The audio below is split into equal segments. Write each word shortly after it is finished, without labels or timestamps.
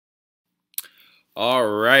All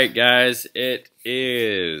right, guys, it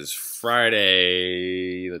is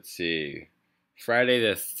Friday. Let's see, Friday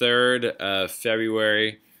the 3rd of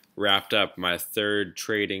February. Wrapped up my third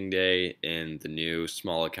trading day in the new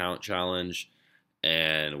small account challenge.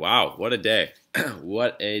 And wow, what a day!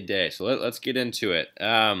 What a day. So let's get into it.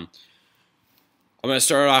 I'm going to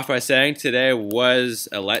start off by saying today was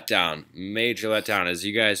a letdown, major letdown. As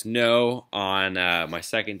you guys know, on my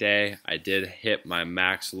second day, I did hit my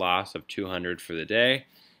max loss of 200 for the day.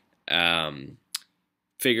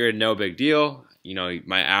 Figured no big deal. You know,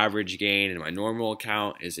 my average gain in my normal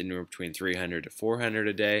account is anywhere between 300 to 400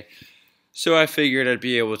 a day. So I figured I'd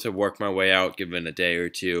be able to work my way out given a day or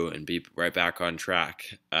two and be right back on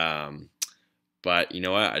track. But you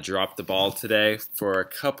know what? I dropped the ball today for a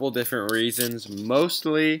couple different reasons,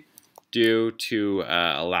 mostly due to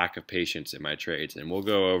a lack of patience in my trades. And we'll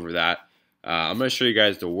go over that. I'm going to show you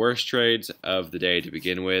guys the worst trades of the day to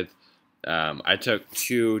begin with. I took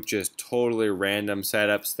two just totally random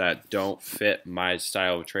setups that don't fit my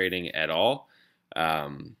style of trading at all.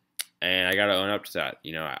 And I got to own up to that.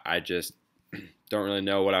 You know, I just don't really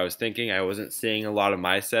know what I was thinking. I wasn't seeing a lot of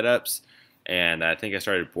my setups. And I think I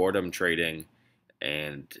started boredom trading.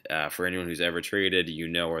 And for anyone who's ever traded, you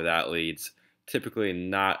know where that leads. Typically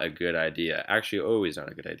not a good idea. Actually, always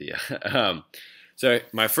not a good idea. So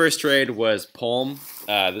my first trade was Palm.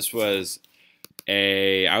 This was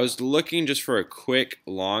I was looking just for a quick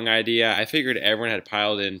long idea. I figured everyone had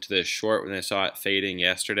piled into this short when they saw it fading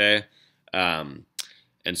yesterday. And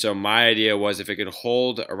so my idea was if it could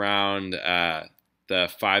hold around the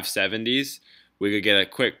 570s, we could get a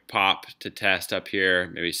quick pop to test up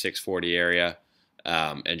here, maybe 640 area.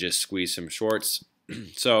 And just squeeze some shorts.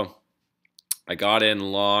 So I got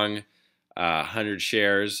in long 100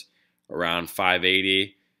 shares around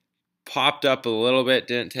 580. Popped up a little bit,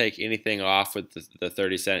 didn't take anything off with the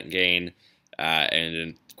 30-cent gain, and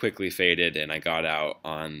then quickly faded, and I got out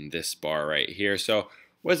on this bar right here. So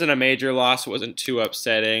wasn't a major loss, wasn't too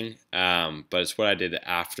upsetting, but it's what I did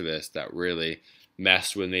after this that really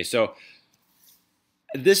messed with me. So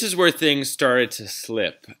this is where things started to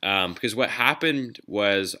slip, because what happened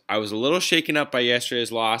was I was a little shaken up by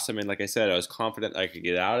yesterday's loss. I mean, like I said, I was confident I could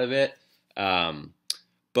get out of it.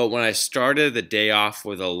 But when I started the day off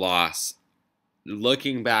with a loss,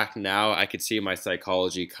 looking back now, I could see my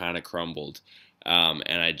psychology kind of crumbled,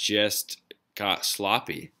 and I just got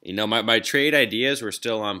sloppy. You know, my trade ideas were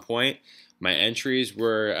still on point. My entries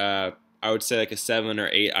were, I would say, like a 7 or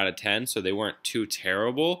 8 out of 10, so they weren't too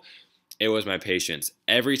terrible. It was my patience.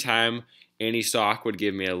 Every time any stock would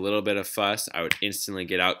give me a little bit of fuss, I would instantly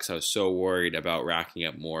get out because I was so worried about racking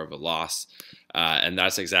up more of a loss. And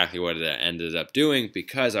that's exactly what it ended up doing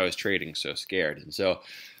because I was trading so scared. And so,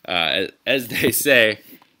 as they say,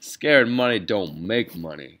 scared money don't make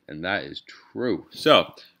money. And that is true.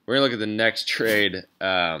 So, we're going to look at the next trade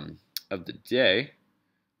of the day,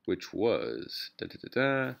 which was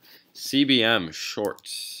CBM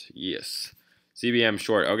shorts. Yes. CBM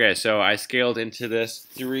short. Okay, so I scaled into this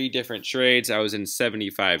 3 different trades. I was in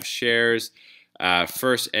 75 shares.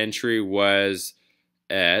 First entry was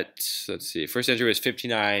at, let's see, first entry was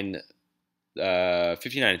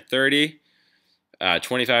 59.30,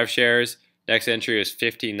 25 shares. Next entry was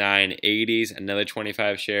 59.80s, another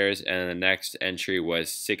 25 shares, and the next entry was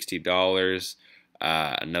 $60,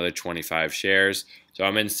 another 25 shares. So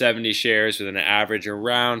I'm in 70 shares with an average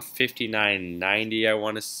around 59.90, I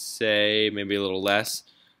want to say, maybe a little less,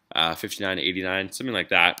 59.89, something like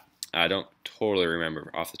that. I don't totally remember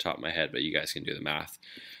off the top of my head, but you guys can do the math.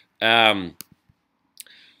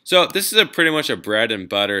 So this is pretty much a bread and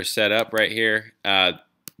butter setup right here.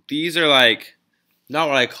 These are like not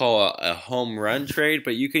what I call a home run trade,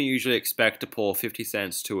 but you can usually expect to pull 50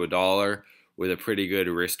 cents to $1 with a pretty good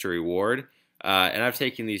risk to reward. And I've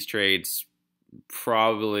taken these trades. I've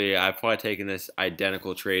probably taken this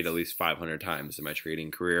identical trade at least 500 times in my trading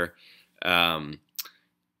career. And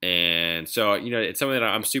so, you know, it's something that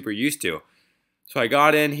I'm super used to. So I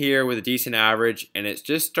got in here with a decent average, and it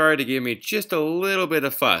just started to give me just a little bit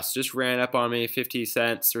of fuss. Just ran up on me 50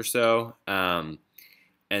 cents or so. And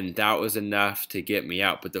that was enough to get me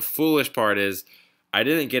out. But the foolish part is I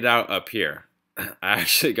didn't get out up here. I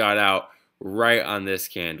actually got out right on this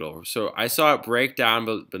candle. So I saw it break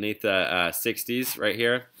down beneath the 60s right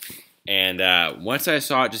here. And once I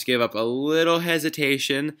saw it just give up a little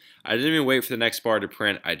hesitation, I didn't even wait for the next bar to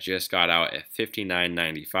print. I just got out at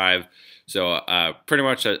 59.95. So pretty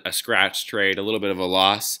much a scratch trade, a little bit of a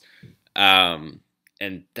loss. And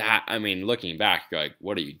that, I mean, looking back, you're like,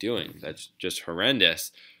 what are you doing? That's just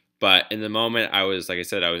horrendous. But in the moment, I was, like I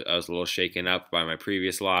said, I was a little shaken up by my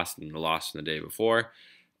previous loss and the loss from the day before.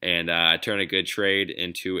 and I turned a good trade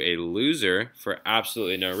into a loser for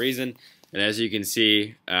absolutely no reason. And as you can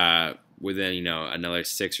see, within another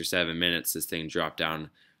 6 or 7 minutes, this thing dropped down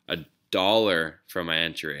 $1 from my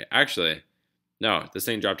entry. Actually, no, this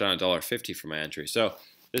thing dropped down $1.50 from my entry. So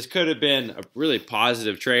this could have been a really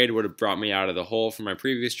positive trade. Would have brought me out of the hole from my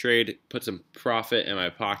previous trade, put some profit in my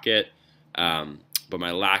pocket. But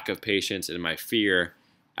my lack of patience and my fear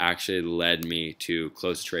actually led me to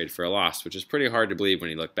close trade for a loss, which is pretty hard to believe when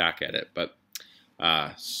you look back at it. But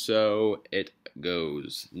so it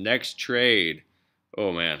goes. Next trade.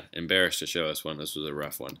 Oh man, embarrassed to show this one. This was a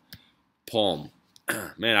rough one. Palm.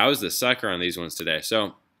 Man, I was the sucker on these ones today.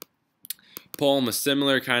 So Palm, a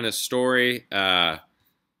similar kind of story.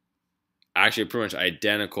 Actually, pretty much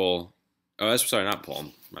identical. Oh, that's sorry, not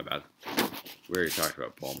Palm. My bad. We already talked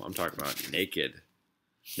about Palm. I'm talking about Naked.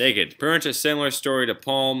 Naked. Pretty much a similar story to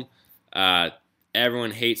Palm.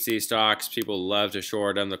 Everyone hates these stocks. People love to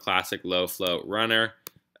short them. The classic low float runner.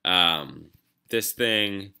 This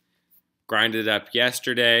thing grinded up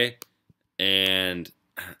yesterday, and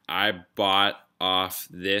I bought off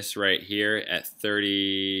this right here at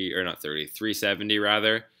 370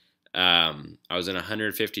 rather. I was in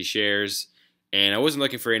 150 shares, and I wasn't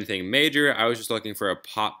looking for anything major. I was just looking for a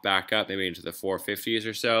pop back up, maybe into the 450s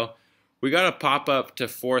or so. We got a pop up to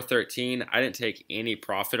 413. I didn't take any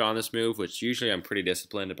profit on this move, which usually I'm pretty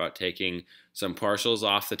disciplined about taking some partials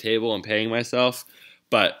off the table and paying myself.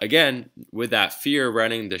 But again, with that fear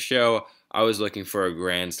running the show, I was looking for a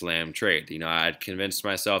grand slam trade. I had convinced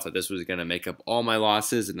myself that this was going to make up all my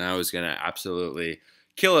losses, and I was going to absolutely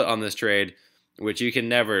kill it on this trade, which you can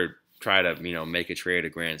never try to, make a trade a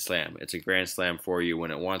grand slam. It's a grand slam for you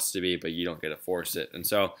when it wants to be, but you don't get to force it. And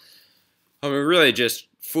so really just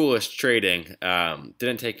foolish trading.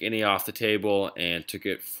 Didn't take any off the table and took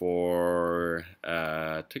it for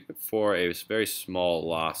a very small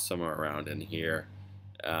loss somewhere around in here.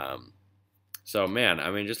 So man,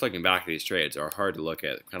 just looking back at these trades are hard to look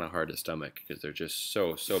at, kind of hard to stomach because they're just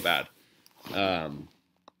so bad.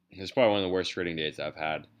 It's probably one of the worst trading days I've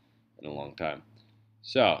had in a long time.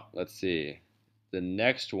 So let's see, the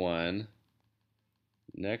next one.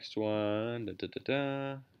 Da, da, da,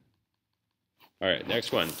 da. All right,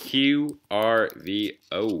 next one, QRVO.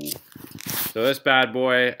 So this bad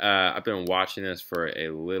boy, I've been watching this for a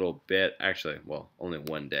little bit. Actually, well, only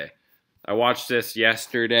one day. I watched this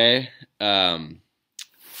yesterday. I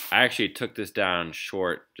actually took this down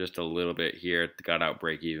short just a little bit here. Got out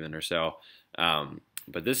break even or so.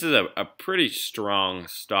 But this is a pretty strong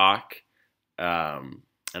stock. And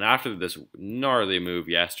after this gnarly move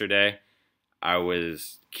yesterday, I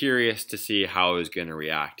was curious to see how it was going to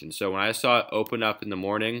react. And so when I saw it open up in the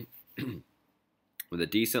morning with a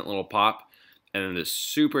decent little pop and then this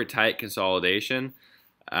super tight consolidation,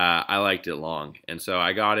 I liked it long. And so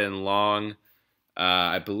I got in long.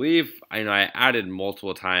 I believe, I added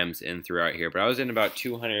multiple times in throughout here, but I was in about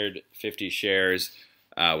 250 shares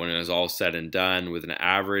when it was all said and done, with an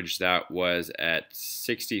average that was at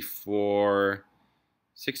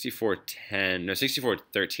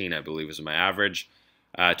 64.13, I believe was my average.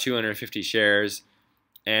 250 shares,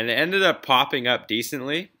 and it ended up popping up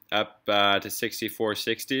decently, up to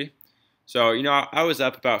 64.60. So, I was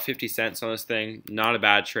up about 50 cents on this thing. Not a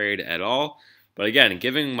bad trade at all. But again,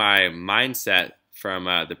 given my mindset from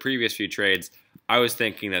the previous few trades, I was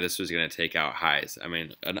thinking that this was going to take out highs.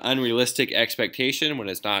 An unrealistic expectation when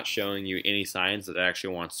it's not showing you any signs that it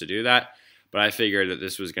actually wants to do that. But I figured that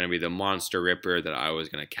this was going to be the monster ripper that I was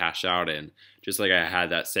going to cash out in, just like I had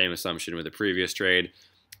that same assumption with the previous trade.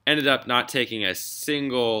 Ended up not taking a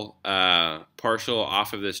single partial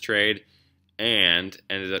off of this trade, and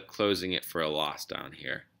ended up closing it for a loss down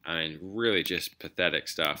here. Really just pathetic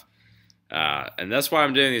stuff. And that's why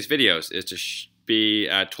I'm doing these videos, is to be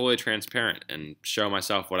totally transparent and show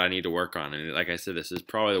myself what I need to work on. And like I said, this is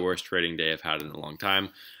probably the worst trading day I've had in a long time.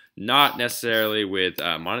 Not necessarily with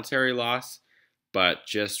monetary loss, but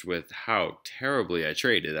just with how terribly I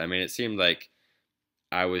traded. It seemed like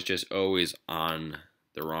I was just always on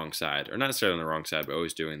the wrong side. Or not necessarily on the wrong side, but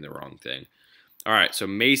always doing the wrong thing. All right, so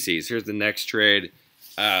Macy's. Here's the next trade.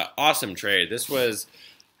 Awesome trade. This was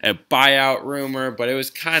a buyout rumor, but it was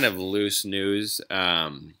kind of loose news.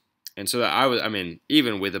 And so I was,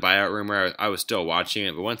 even with the buyout rumor, I was still watching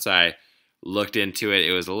it. But once I looked into it,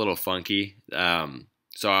 it was a little funky.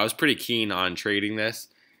 So I was pretty keen on trading this,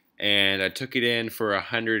 and I took it in for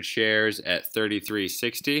 100 shares at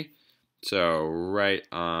 33.60. So right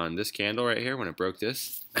on this candle right here when it broke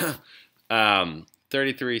this.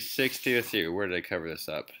 33.60. Let's see, where did I cover this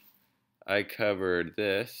up? I covered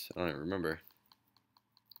this. I don't even remember.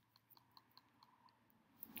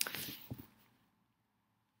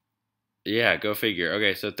 Yeah, go figure.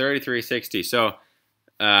 Okay, so 33.60. So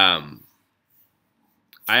um,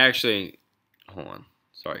 I actually hold on.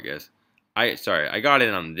 Sorry, guys. I got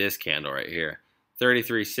in on this candle right here.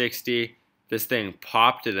 33.60. This thing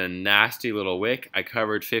popped at a nasty little wick. I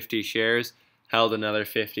covered 50 shares, held another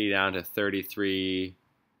 50 down to 33.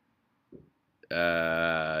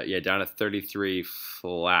 Yeah, down to 33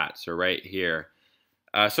 flat. So right here.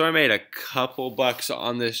 So I made a couple bucks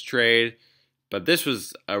on this trade, but this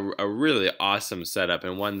was a really awesome setup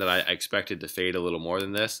and one that I expected to fade a little more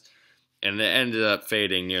than this. And it ended up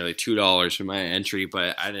fading nearly $2 for my entry,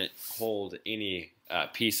 but I didn't hold any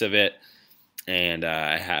piece of it, and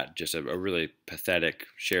I had just a really pathetic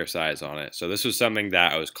share size on it. So this was something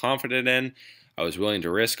that I was confident in. I was willing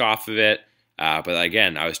to risk off of it, but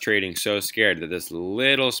again, I was trading so scared that this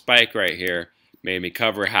little spike right here made me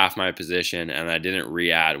cover half my position, and I didn't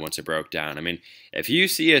re-add once it broke down. I mean, if you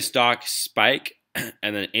see a stock spike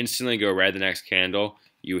and then instantly go red the next candle,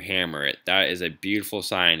 you hammer it. That is a beautiful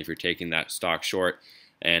sign if you're taking that stock short.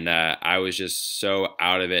 And I was just so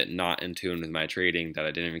out of it, not in tune with my trading, that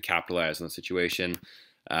I didn't even capitalize on the situation.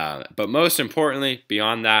 But most importantly,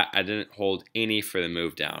 beyond that, I didn't hold any for the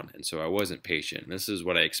move down, and so I wasn't patient. This is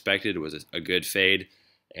what I expected was a good fade,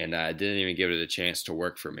 and I didn't even give it a chance to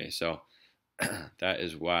work for me. So that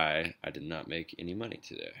is why I did not make any money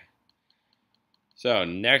today. So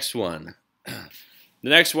next one. The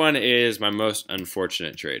next one is my most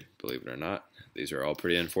unfortunate trade, believe it or not. These are all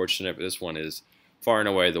pretty unfortunate, but this one is far and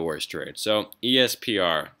away the worst trade. So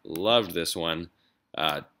ESPR, loved this one.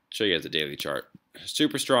 Show you guys the daily chart.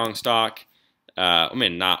 Super strong stock. I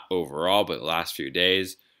mean, not overall, but the last few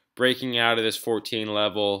days. Breaking out of this 14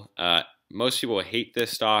 level. Most people hate this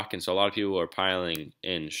stock, and so a lot of people are piling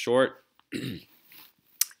in short.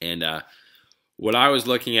 And what I was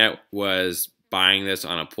looking at was buying this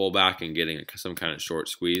on a pullback and getting some kind of short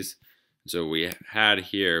squeeze. So what we had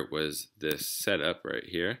here was this setup right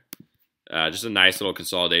here. Just a nice little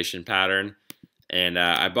consolidation pattern. And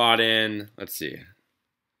I bought in, let's see,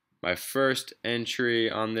 my first entry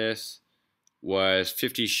on this was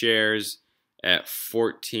 50 shares at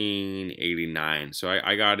 14.89. So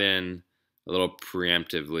I got in a little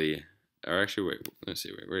preemptively. Or actually, wait, let's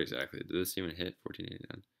see, where exactly? Did this even hit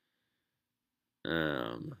 14.89?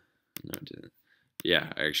 No, it didn't.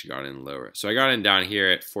 Yeah, I actually got in lower. So I got in down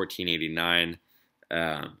here at 14.89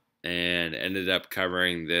 and ended up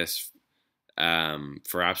covering this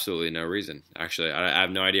for absolutely no reason. Actually, I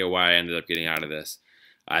have no idea why I ended up getting out of this.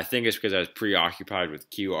 I think it's because I was preoccupied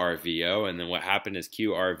with QRVO, and then what happened is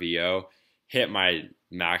QRVO hit my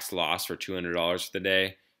max loss for $200 for the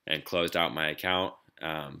day and closed out my account.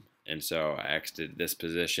 And so I exited this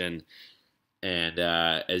position. And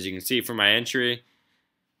as you can see from my entry,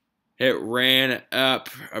 it ran up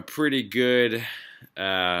a pretty good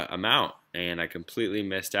amount, and I completely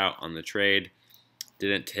missed out on the trade.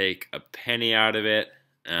 Didn't take a penny out of it.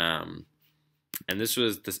 And this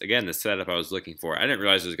was, again, the setup I was looking for. I didn't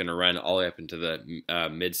realize it was going to run all the way up into the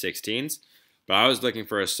mid-16s, but I was looking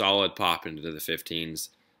for a solid pop into the 15s.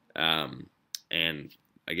 And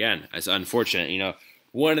again, it's unfortunate. You know,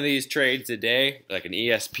 one of these trades a day, like an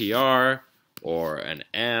ESPR or an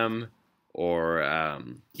M, or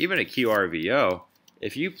even a QRVO,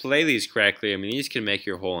 if you play these correctly, I mean, these can make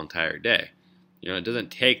your whole entire day. You know, it doesn't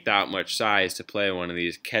take that much size to play one of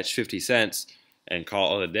these, catch 50 cents, and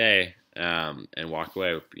call it a day, and walk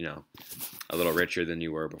away, you know, a little richer than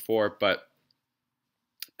you were before. But,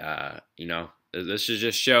 you know, this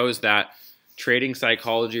just shows that trading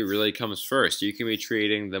psychology really comes first. You can be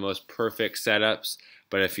trading the most perfect setups,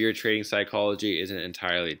 but if your trading psychology isn't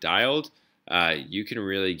entirely dialed, you can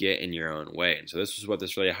really get in your own way. And so this is what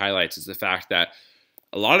this really highlights, is the fact that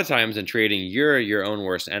a lot of times in trading, you're your own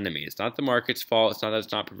worst enemy. It's not the market's fault. It's not that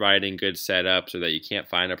it's not providing good setups or that you can't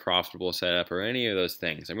find a profitable setup or any of those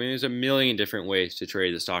things. I mean, there's a million different ways to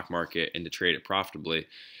trade the stock market and to trade it profitably,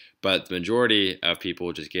 but the majority of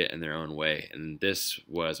people just get in their own way. And this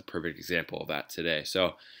was a perfect example of that today.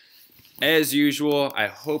 So as usual, I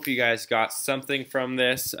hope you guys got something from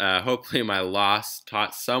this. Hopefully my loss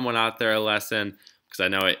taught someone out there a lesson, because I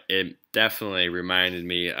know it definitely reminded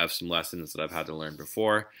me of some lessons that I've had to learn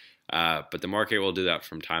before. But the market will do that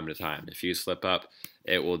from time to time. If you slip up,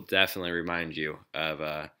 it will definitely remind you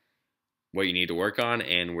of what you need to work on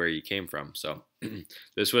and where you came from. So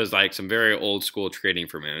this was like some very old school trading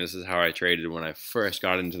for me. This is how I traded when I first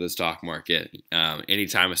got into the stock market.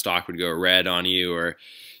 Anytime a stock would go red on you, or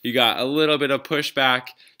you got a little bit of pushback,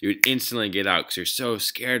 you would instantly get out because you're so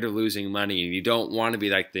scared of losing money, and you don't want to be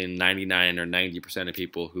like the 99 or 90% of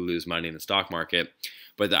people who lose money in the stock market.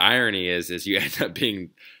 But the irony is you end up being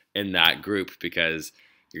in that group, because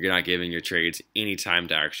you're not giving your trades any time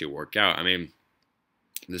to actually work out. I mean,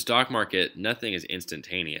 the stock market, nothing is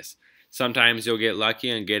instantaneous. Sometimes you'll get lucky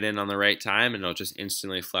and get in on the right time and it'll just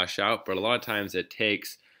instantly flush out. But a lot of times it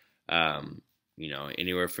takes,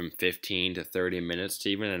 anywhere from 15 to 30 minutes to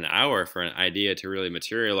even an hour for an idea to really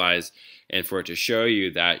materialize and for it to show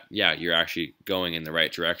you that, yeah, you're actually going in the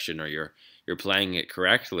right direction or you're playing it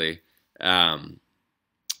correctly.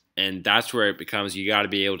 And that's where it becomes, you got to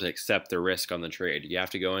be able to accept the risk on the trade. You have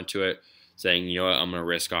to go into it saying, you know what, I'm going to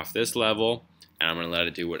risk off this level and I'm going to let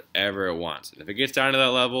it do whatever it wants. And if it gets down to that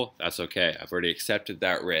level, that's okay. I've already accepted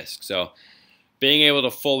that risk. So being able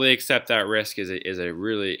to fully accept that risk is a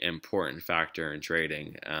really important factor in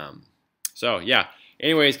trading. So yeah.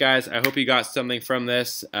 Anyways, guys, I hope you got something from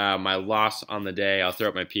this. My loss on the day, I'll throw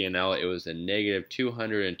up my P&L. It was a negative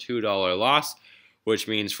 $202 loss, which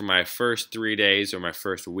means for my first 3 days or my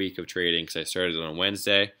first week of trading, because I started on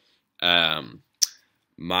Wednesday,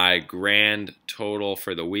 my grand total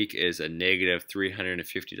for the week is a negative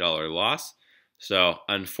 $350 loss. So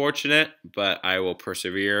unfortunate, but I will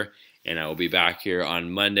persevere, and I will be back here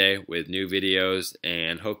on Monday with new videos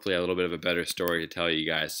and hopefully a little bit of a better story to tell you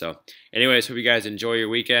guys. So anyways, hope you guys enjoy your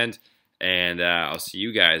weekend, and I'll see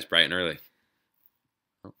you guys bright and early.